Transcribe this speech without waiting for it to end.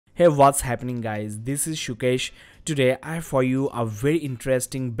Hey, what's happening guys? This is Shukesh. Today I have for you a very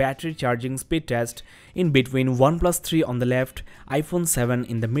interesting battery charging speed test in between OnePlus 3 on the left, iPhone 7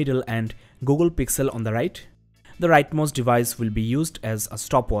 in the middle and Google Pixel on the right. The rightmost device will be used as a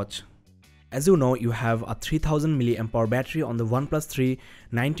stopwatch. As you know, you have a 3000 mAh battery on the OnePlus 3,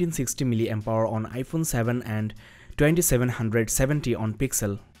 1960 mAh on iPhone 7 and 2770 on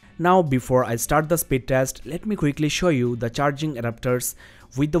Pixel. Now before I start the speed test, let me quickly show you the charging adapters.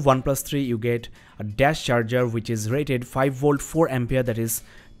 With the OnePlus 3 you get a dash charger which is rated 5V 4A, that is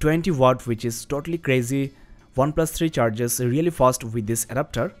 20W, which is totally crazy. OnePlus 3 charges really fast with this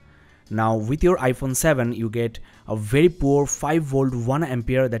adapter. Now with your iPhone 7 you get a very poor 5V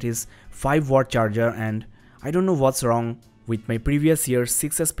 1A, that is 5W charger, and I don't know what's wrong. With my previous year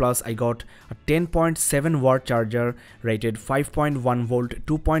 6s Plus I got a 10.7W charger rated 5.1V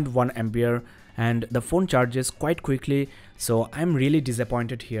 2.1A, and the phone charges quite quickly, so I'm really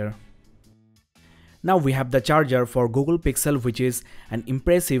disappointed here. Now we have the charger for Google Pixel, which is an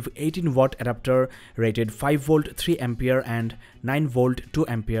impressive 18W adapter rated 5V 3A and 9V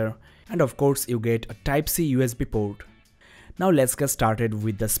 2A, and of course you get a Type-C USB port. Now let's get started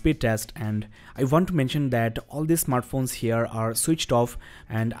with the speed test, and I want to mention that all these smartphones here are switched off,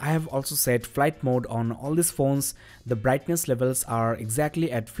 and I have also set flight mode on all these phones. The brightness levels are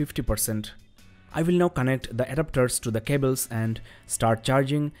exactly at 50%. I will now connect the adapters to the cables and start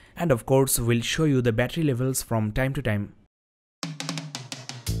charging, and of course will show you the battery levels from time to time.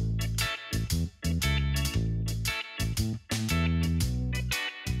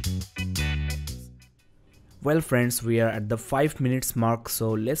 Well friends, we are at the 5 minutes mark, so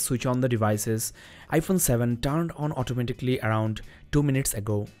let's switch on the devices. iPhone 7 turned on automatically around 2 minutes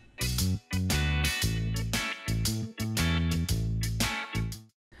ago.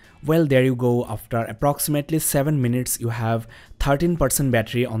 Well, there you go. After approximately 7 minutes you have 13%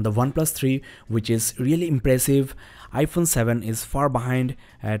 battery on the OnePlus 3, which is really impressive. iPhone 7 is far behind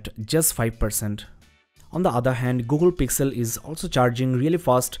at just 5%. On the other hand, Google Pixel is also charging really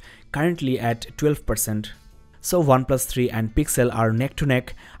fast, currently at 12%. So OnePlus 3 and Pixel are neck to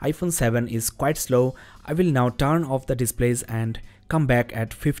neck. iPhone 7 is quite slow. I will now turn off the displays and come back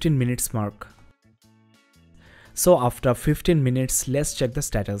at 15 minutes mark. So after 15 minutes, let's check the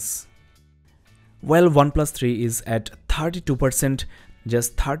status. Well, OnePlus 3 is at 32%,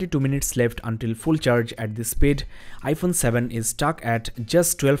 just 32 minutes left until full charge at this speed. iPhone 7 is stuck at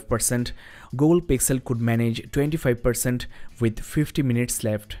just 12%. Google Pixel could manage 25% with 50 minutes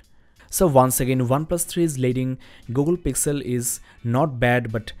left. So once again, OnePlus 3 is leading. Google Pixel is not bad,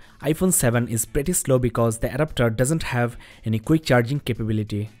 but iPhone 7 is pretty slow because the adapter doesn't have any quick charging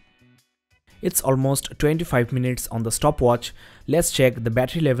capability. It's almost 25 minutes on the stopwatch. Let's check the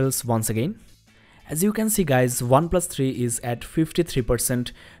battery levels once again. As you can see guys, OnePlus 3 is at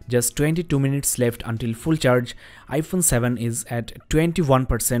 53%, just 22 minutes left until full charge. iPhone 7 is at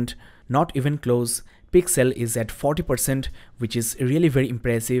 21%, not even close. Pixel is at 40%, which is really very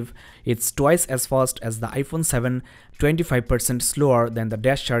impressive. It's twice as fast as the iPhone 7, 25% slower than the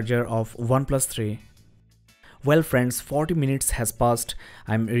dash charger of OnePlus 3. Well friends, 40 minutes has passed.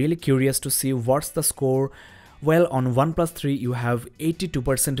 I'm really curious to see what's the score. Well, on OnePlus 3 you have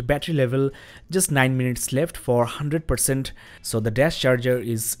 82% battery level, just 9 minutes left for 100%, so the dash charger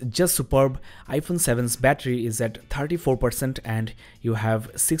is just superb. iPhone 7's battery is at 34% and you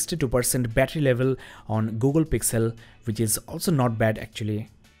have 62% battery level on Google Pixel, which is also not bad actually.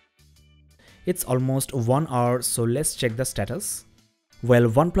 It's almost 1 hour, so let's check the status. Well,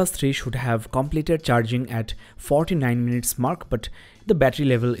 OnePlus 3 should have completed charging at 49 minutes mark, but the battery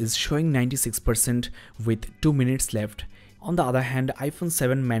level is showing 96% with 2 minutes left. On the other hand, iPhone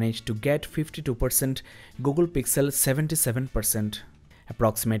 7 managed to get 52%, Google Pixel 77%.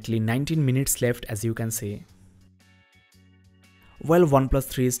 Approximately 19 minutes left, as you can see. Well, OnePlus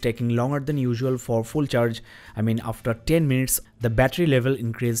 3 is taking longer than usual for full charge. I mean, after 10 minutes, the battery level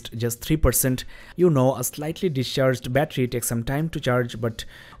increased just 3%. You know, a slightly discharged battery takes some time to charge, but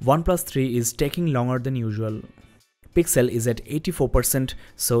OnePlus 3 is taking longer than usual. Pixel is at 84%,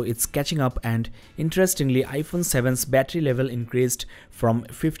 so it's catching up, and interestingly, iPhone 7's battery level increased from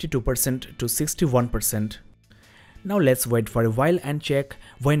 52% to 61%. Now let's wait for a while and check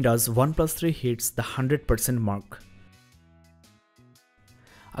when does OnePlus 3 hits the 100% mark.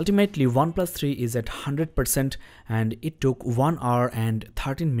 Ultimately, OnePlus 3 is at 100% and it took 1 hour and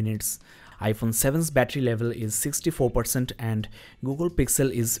 13 minutes. iPhone 7's battery level is 64% and Google Pixel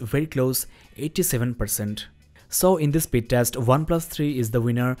is very close, 87%. So in this speed test, OnePlus 3 is the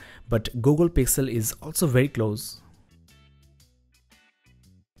winner, but Google Pixel is also very close.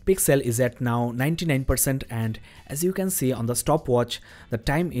 Pixel is at now 99%, and as you can see on the stopwatch, the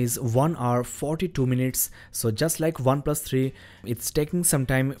time is 1 hour 42 minutes. So just like OnePlus 3, it's taking some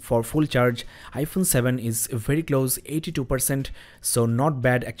time for full charge. iPhone 7 is very close, 82%, so not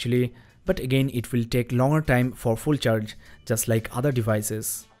bad actually, but again it will take longer time for full charge just like other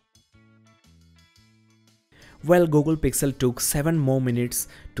devices. Well, Google Pixel took 7 more minutes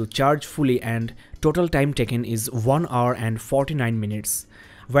to charge fully, and total time taken is 1 hour and 49 minutes.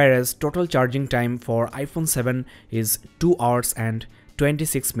 Whereas total charging time for iPhone 7 is 2 hours and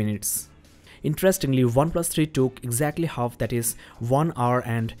 26 minutes. Interestingly, OnePlus 3 took exactly half, that is 1 hour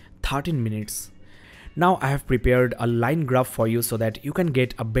and 13 minutes. Now I have prepared a line graph for you so that you can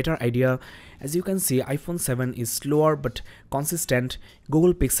get a better idea. As you can see, iPhone 7 is slower but consistent.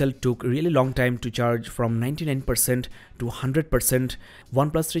 Google Pixel took really long time to charge, from 99% to 100%.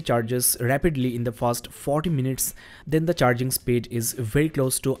 OnePlus 3 charges rapidly in the first 40 minutes. Then the charging speed is very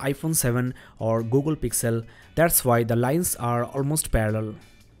close to iPhone 7 or Google Pixel. That's why the lines are almost parallel.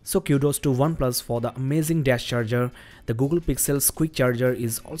 So kudos to OnePlus for the amazing dash charger. The Google Pixel's quick charger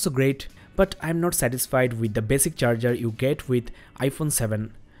is also great, but I'm not satisfied with the basic charger you get with iPhone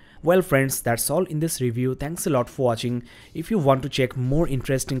 7. Well friends, that's all in this review. Thanks a lot for watching. If you want to check more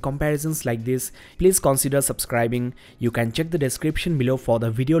interesting comparisons like this, please consider subscribing. You can check the description below for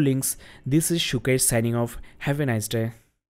the video links. This is Shukesh signing off. Have a nice day.